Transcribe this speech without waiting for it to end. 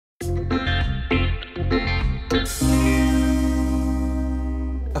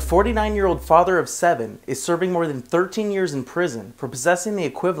A 49-year-old father of 7 is serving more than 13 years in prison for possessing the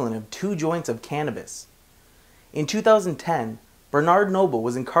equivalent of 2 joints of cannabis. In 2010, Bernard Noble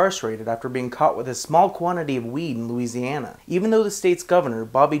was incarcerated after being caught with a small quantity of weed in Louisiana, even though the state's governor,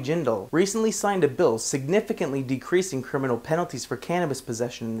 Bobby Jindal, recently signed a bill significantly decreasing criminal penalties for cannabis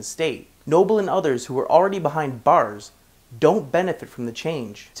possession in the state. Noble and others who were already behind bars don't benefit from the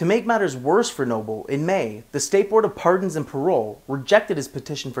change. To make matters worse for Noble, in May, the State Board of Pardons and Parole rejected his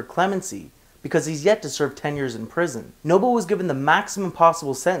petition for clemency because he's yet to serve 10 years in prison. Noble was given the maximum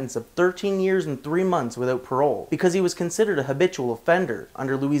possible sentence of 13 years and 3 months without parole because he was considered a habitual offender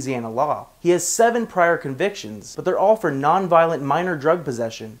under Louisiana law. He has 7 prior convictions, but they're all for non-violent minor drug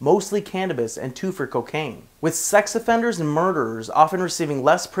possession, mostly cannabis, and 2 for cocaine. With sex offenders and murderers often receiving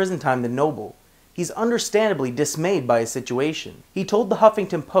less prison time than Noble, he's understandably dismayed by his situation. He told the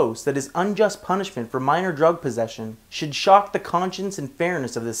Huffington Post that his unjust punishment for minor drug possession should shock the conscience and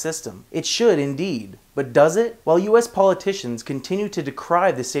fairness of the system. It should indeed. But does it? While US politicians continue to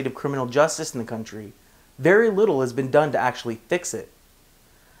decry the state of criminal justice in the country, very little has been done to actually fix it.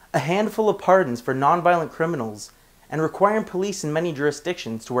 A handful of pardons for nonviolent criminals and requiring police in many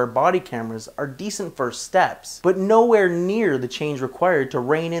jurisdictions to wear body cameras are decent first steps, but nowhere near the change required to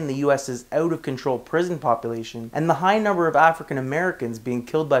rein in the US's out-of-control prison population and the high number of African Americans being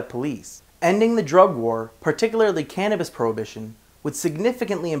killed by police. Ending the drug war, particularly cannabis prohibition, would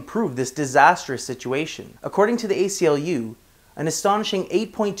significantly improve this disastrous situation. According to the ACLU, an astonishing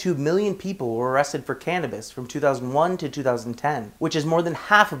 8.2 million people were arrested for cannabis from 2001 to 2010, which is more than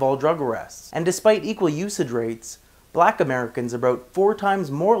half of all drug arrests. And despite equal usage rates, Black Americans are about 4 times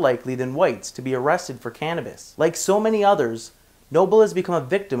more likely than whites to be arrested for cannabis. Like so many others, Noble has become a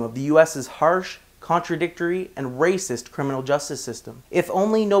victim of the US's harsh, contradictory, and racist criminal justice system. If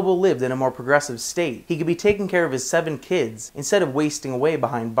only Noble lived in a more progressive state, he could be taking care of his 7 kids instead of wasting away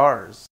behind bars.